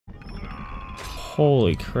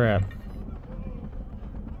Holy crap.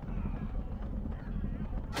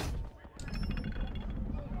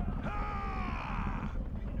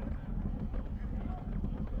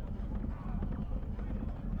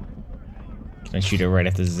 Can I shoot it right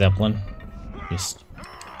at the Zeppelin? Just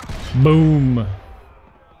boom.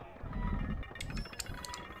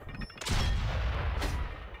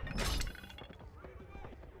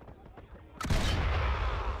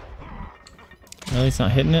 Really, it's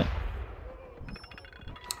not hitting it?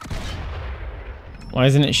 Why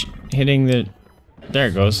isn't it hitting the... There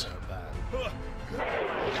it goes.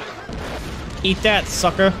 Eat that,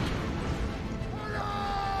 sucker!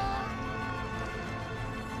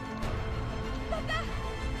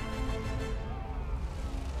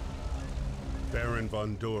 Baron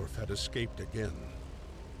von Dorf had escaped again,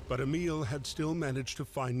 but Emil had still managed to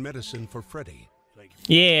find medicine for Freddy.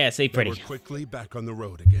 Yeah, say They pretty. were quickly back on the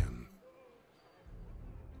road again.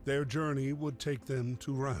 Their journey would take them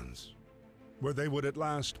to Reims, where they would at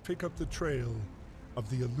last pick up the trail of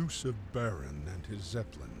the elusive Baron and his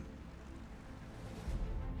Zeppelin.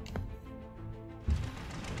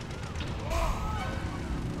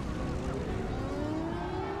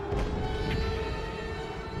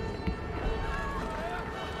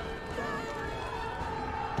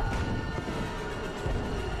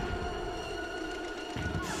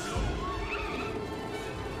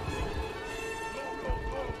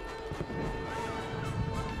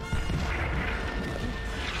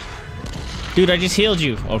 Dude, I just healed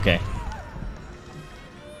you. Okay.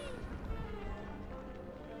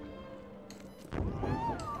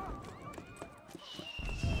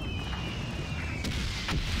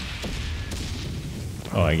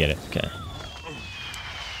 Oh, I get it. Okay.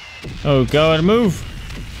 Oh, God, move!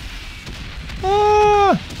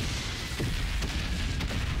 Ah!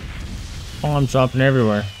 Bombs dropping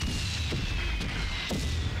everywhere.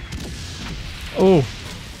 Oh,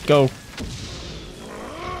 go.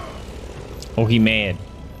 Oh, he mad.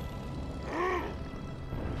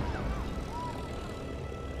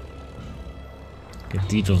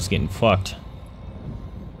 Cathedral's getting fucked.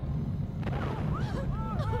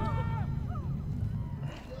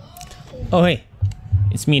 Oh, hey.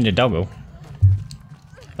 It's me and the doggo.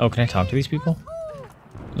 Oh, can I talk to these people?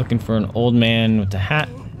 Looking for an old man with a hat.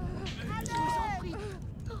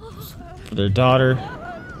 For their daughter.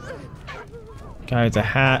 Guy with a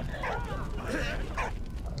hat.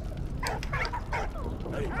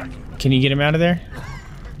 Can you get him out of there?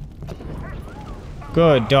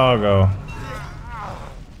 Good doggo.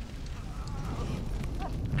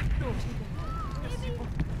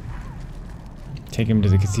 Take him to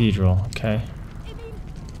the cathedral, okay.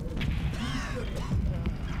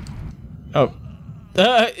 Oh.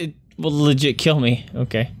 It will legit kill me.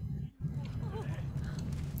 Okay.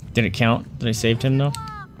 Did it count? Did I save him though?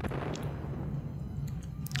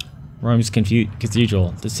 Reims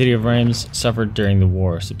Cathedral. The city of Reims suffered during the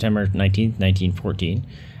war, September 19th, 1914.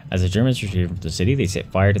 As the Germans retreated from the city, they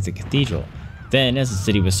set fire to the cathedral. Then, as the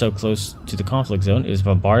city was so close to the conflict zone, it was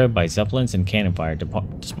bombarded by zeppelins and cannon fire.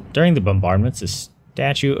 During the bombardments, the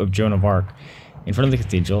statue of Joan of Arc in front of the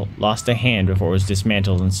cathedral lost a hand before it was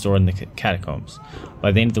dismantled and stored in the catacombs.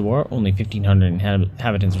 By the end of the war, only 1,500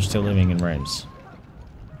 inhabitants were still living in Reims.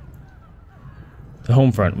 The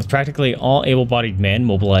home front. With practically all able-bodied men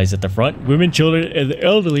mobilized at the front, women, children, and the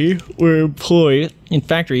elderly were employed in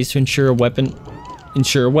factories to ensure weapons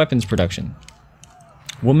production.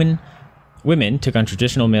 Women took on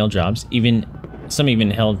traditional male jobs, some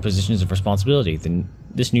even held positions of responsibility.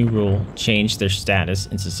 This new rule changed their status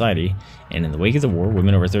in society, and in the wake of the war,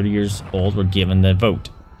 women over 30 years old were given the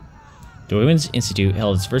vote. The Women's Institute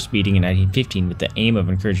held its first meeting in 1915 with the aim of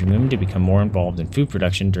encouraging women to become more involved in food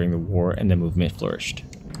production during the war, and the movement flourished.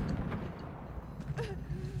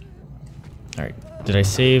 Alright, did I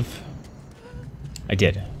save? I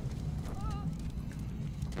did.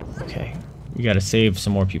 Okay, we gotta save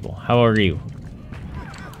some more people. How are you?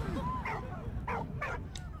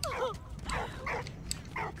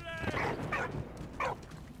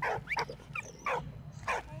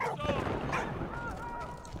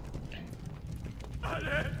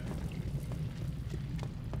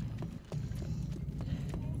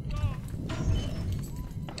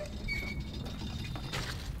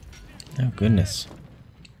 Oh goodness.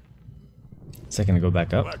 Is that gonna go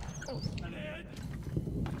back up?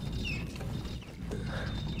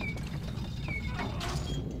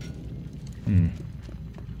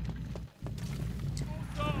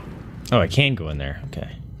 Oh, I can go in there.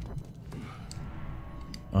 Okay.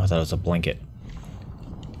 Oh, I thought it was a blanket.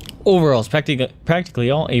 Overall,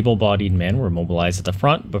 practically all able-bodied men were mobilized at the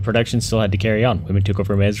front, but production still had to carry on. Women took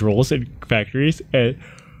over men's roles in factories and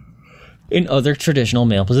in other traditional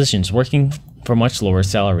male positions, working for much lower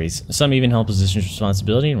salaries. Some even held positions of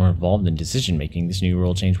responsibility and were involved in decision making. This new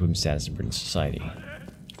rule changed women's status in British society.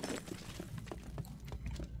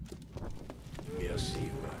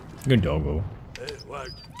 Good doggo.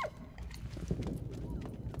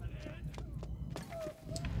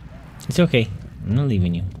 It's okay. I'm not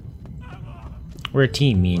leaving you. We're a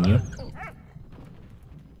team, me and you.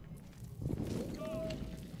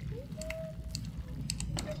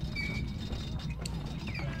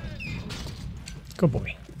 Good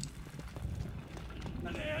boy.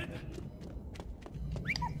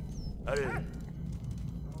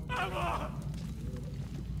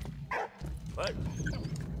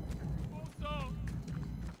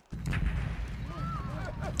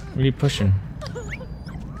 What are you pushing?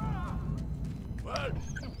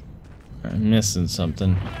 I'm missing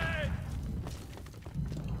something.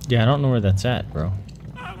 Yeah, I don't know where that's at, bro.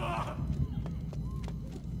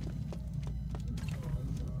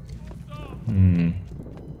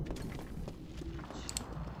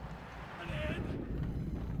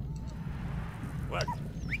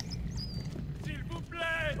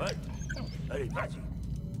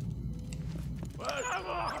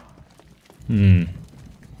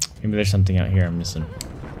 Maybe there's something out here I'm missing.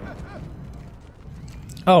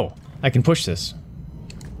 Oh, I can push this.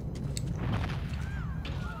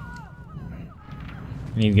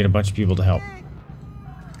 I need to get a bunch of people to help.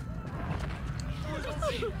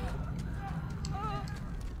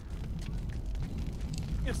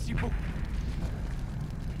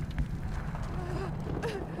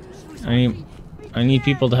 I need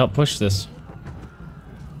people to help push this.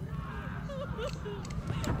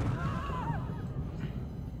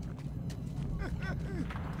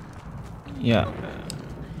 Yeah.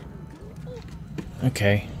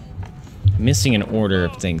 Okay. I'm missing an order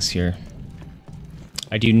of things here.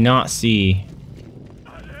 I do not see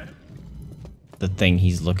the thing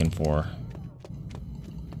he's looking for.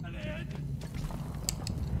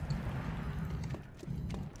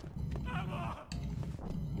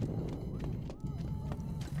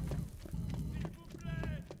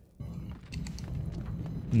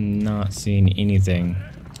 Not seeing anything.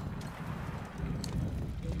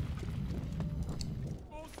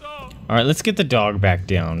 Alright, let's get the dog back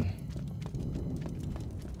down.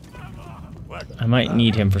 I might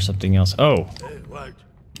need him for something else. Oh!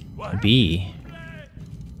 B.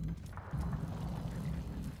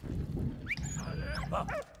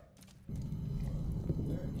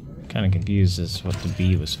 Kinda confused as to what the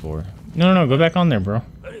B was for. No, go back on there, bro.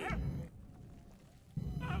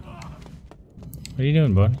 What are you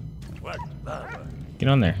doing, bud? Get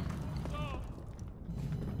on there.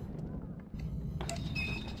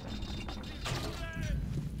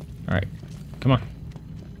 Alright, come on.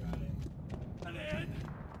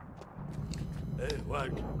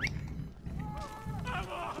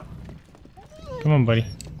 Come on, buddy.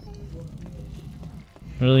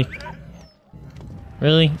 Really?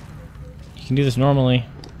 Really? You can do this normally.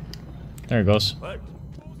 There it goes.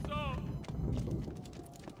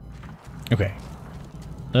 Okay.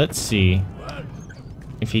 Let's see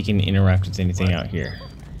if he can interact with anything out here.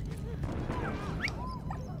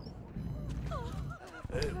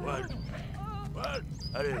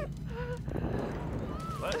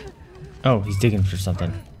 Oh, he's digging for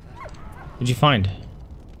something. What'd you find?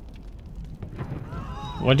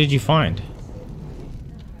 What did you find?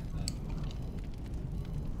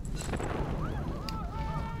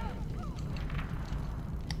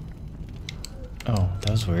 Oh,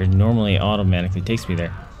 that was weird. Normally it automatically takes me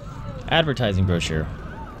there. Advertising brochure.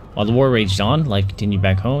 While the war raged on, life continued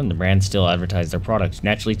back home, the brand still advertised their products.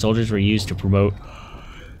 Naturally, soldiers were used to promote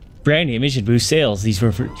brand image and boost sales. These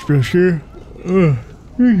were for brochure.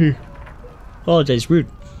 Apologize, rude.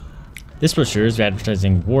 This brochure is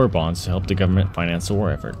advertising war bonds to help the government finance the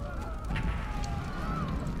war effort.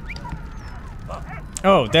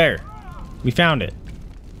 Oh, there. We found it.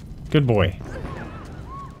 Good boy.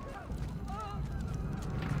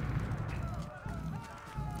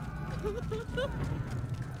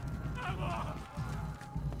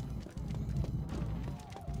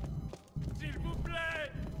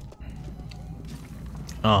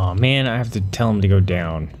 Oh man, I have to tell him to go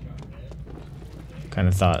down. Kind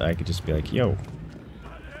of thought I could just be like, yo.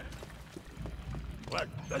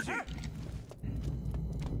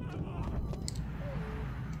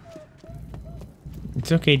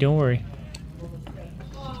 It's okay, don't worry.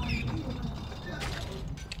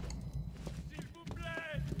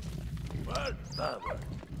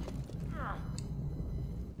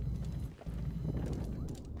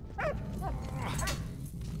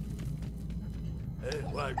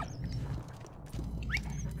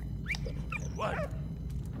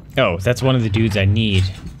 Oh, that's one of the dudes I need.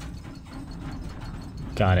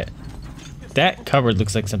 Got it. That cupboard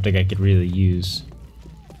looks like something I could really use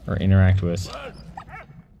or interact with.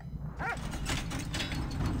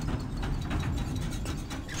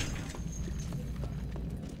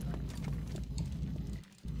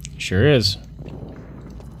 Sure is.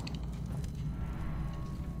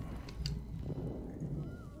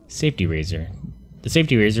 Safety razor. The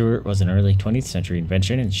safety razor was an early 20th century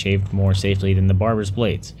invention and shaved more safely than the barber's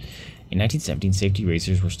blades. In 1917, safety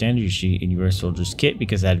razors were standard issue in U.S. soldiers' kit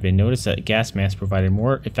because it had been noticed that gas masks provided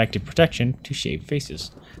more effective protection to shaved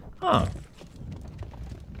faces. Huh.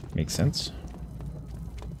 Makes sense.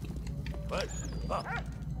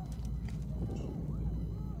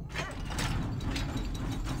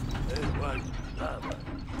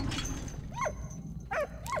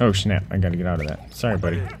 Oh snap, I gotta get out of that. Sorry,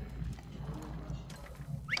 buddy.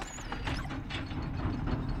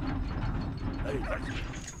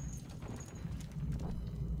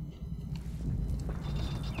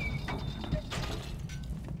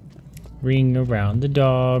 Ring around the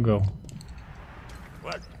doggo.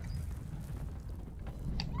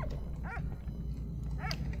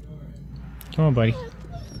 Come on, buddy.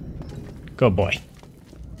 Go, boy.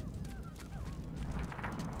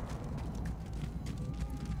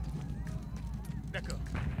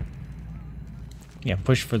 Yeah,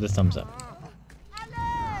 push for the thumbs up.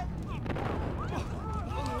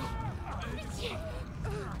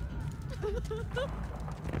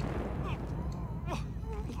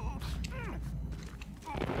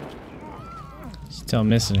 Still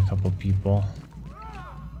missing a couple people.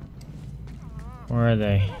 Where are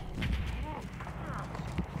they?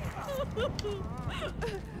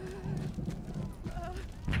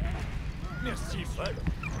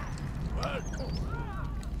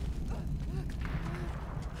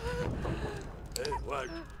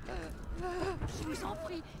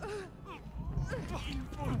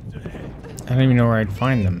 I don't even know where I'd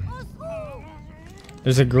find them.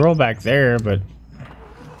 There's a girl back there, but...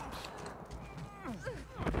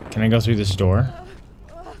 Can I go through this door?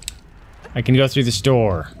 I can go through this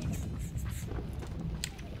door.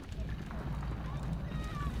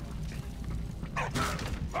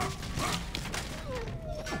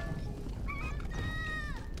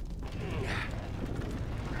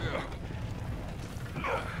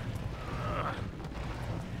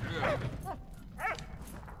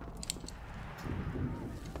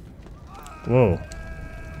 Whoa.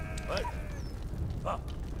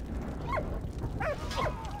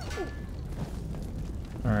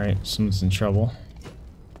 Alright, someone's in trouble.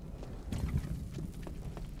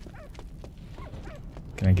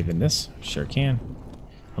 Can I get in this? Sure can.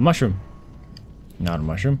 A mushroom. Not a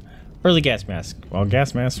mushroom. Early gas masks. While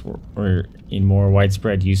gas masks were in more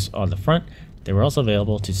widespread use on the front, they were also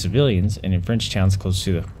available to civilians, and in French towns close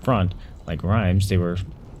to the front, like Reims, they were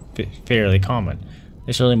fairly common.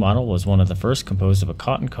 This early model was one of the first, composed of a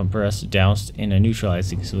cotton compress doused in a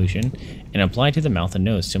neutralizing solution and applied to the mouth and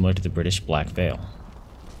nose, similar to the British black veil.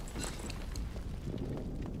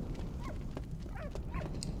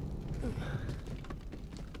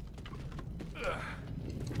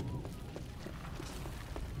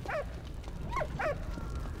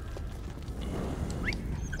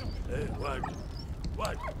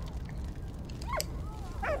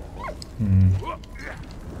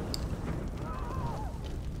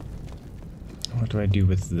 What do I do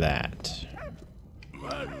with that?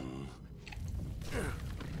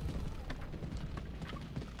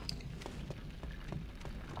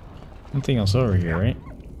 Nothing else over here, right?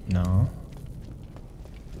 No.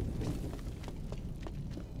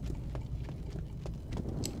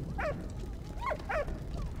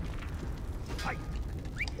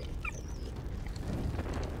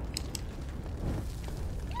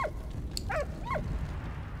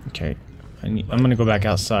 Okay, I'm gonna go back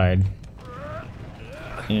outside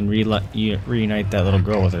and reunite that little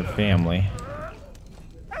girl with her family.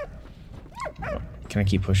 Can I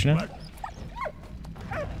keep pushing it?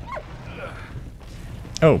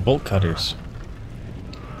 Oh, bolt cutters.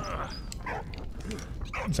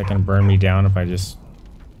 Is that gonna burn me down if I just...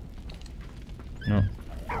 No.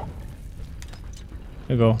 There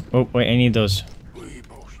we go. Oh, wait, I need those.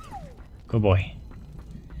 Good boy.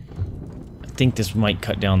 I think this might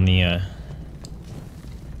cut down the,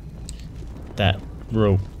 that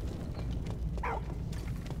rope.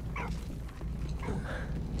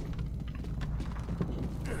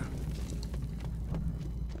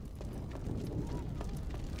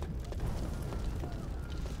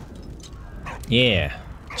 Yeah,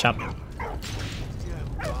 chop.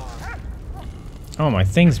 Oh, my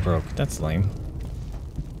thing's broke. That's lame.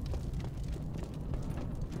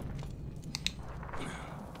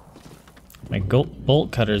 My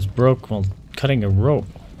bolt cutters broke while cutting a rope.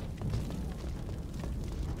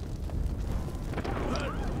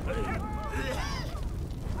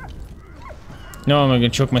 No, I'm gonna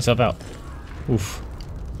choke myself out. Oof.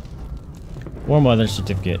 War Mother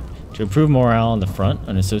certificate. To improve morale on the front,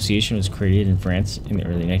 an association was created in France in the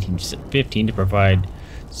early 1915 to provide,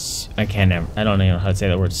 I don't know how to say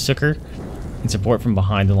that word, succor and support from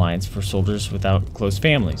behind the lines for soldiers without close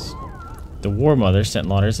families. The War Mother sent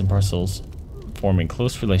letters and parcels, forming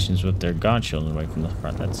close relations with their godchildren away from the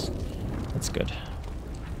front. That's good.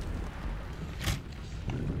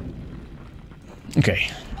 Okay.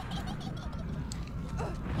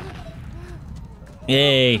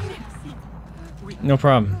 Yay. No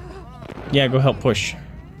problem. Yeah, go help push.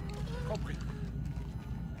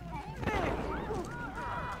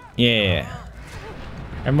 Yeah.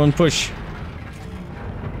 Everyone push.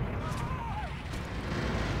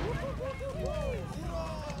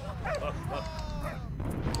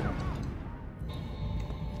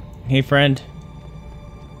 Hey, friend.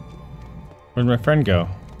 Where'd my friend go?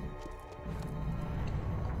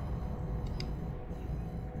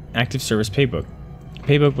 Active Service Paybook.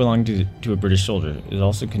 Paybook belonging to a British soldier. It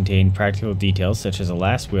also contained practical details such as a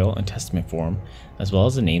last will and testament form, as well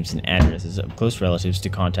as the names and addresses of close relatives to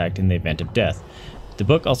contact in the event of death. The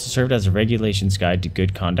book also served as a regulations guide to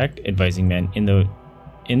good conduct, advising men in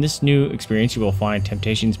this new experience you will find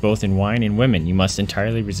temptations both in wine and women. You must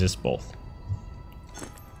entirely resist both.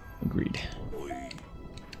 Agreed.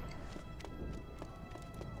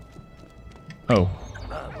 Oh.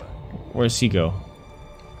 Where's he go?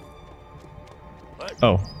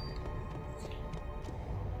 Oh.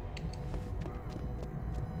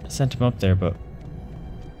 I sent him up there, but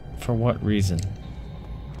for what reason?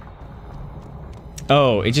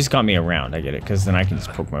 Oh, it just got me around. I get it, because then I can just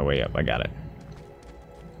poke my way up. I got it.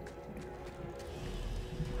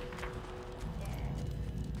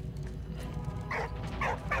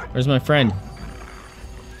 Where's my friend?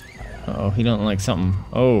 Uh-oh, he don't like something.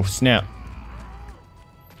 Oh, snap.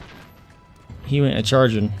 He went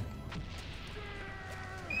a-charging.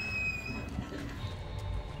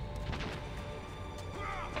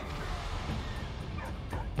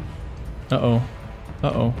 Uh-oh.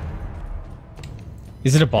 Uh-oh.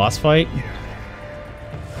 Is it a boss fight?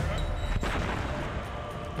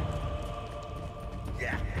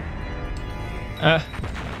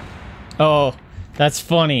 Oh, that's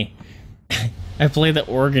funny. I played the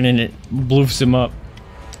organ and it bloofs him up.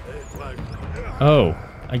 Oh,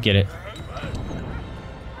 I get it.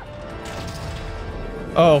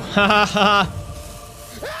 Oh, ha ha ha!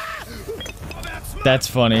 That's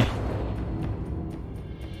funny.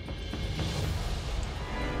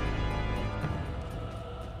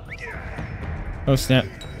 Oh snap.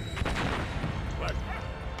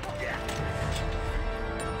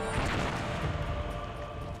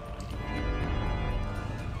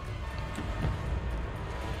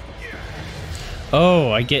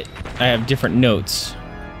 Oh, I have different notes.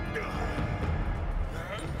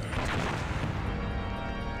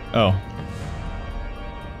 Oh.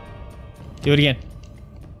 Do it again.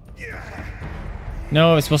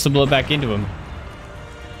 No, it's supposed to blow back into him.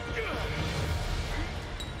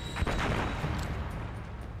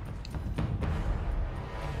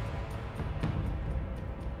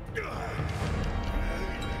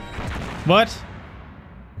 What?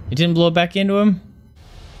 It didn't blow back into him?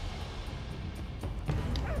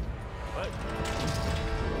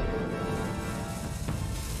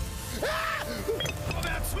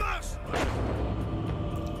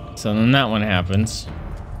 So then that one happens.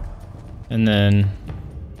 And then...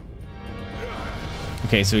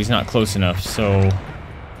 Okay, so he's not close enough, so...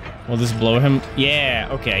 Will this blow him? Yeah,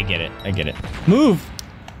 okay, I get it. I get it. Move!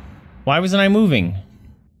 Why wasn't I moving?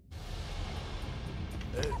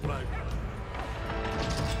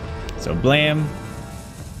 So blam.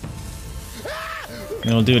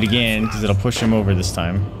 And we'll do it again, because it'll push him over this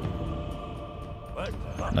time.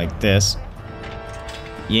 Like this.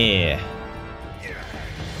 Yeah.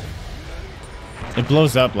 It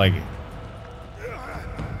blows up like...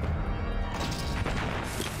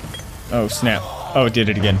 Oh, snap. Oh, it did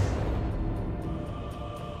it again.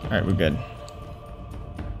 Alright, we're good.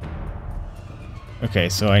 Okay,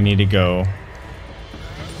 so I need to go...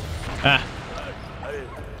 Ah!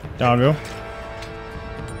 Doggo.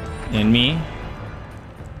 And me.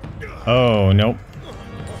 Oh, nope.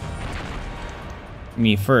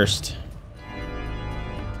 Me first.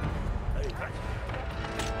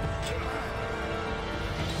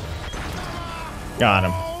 Got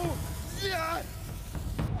him.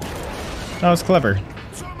 That was clever.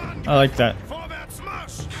 I like that.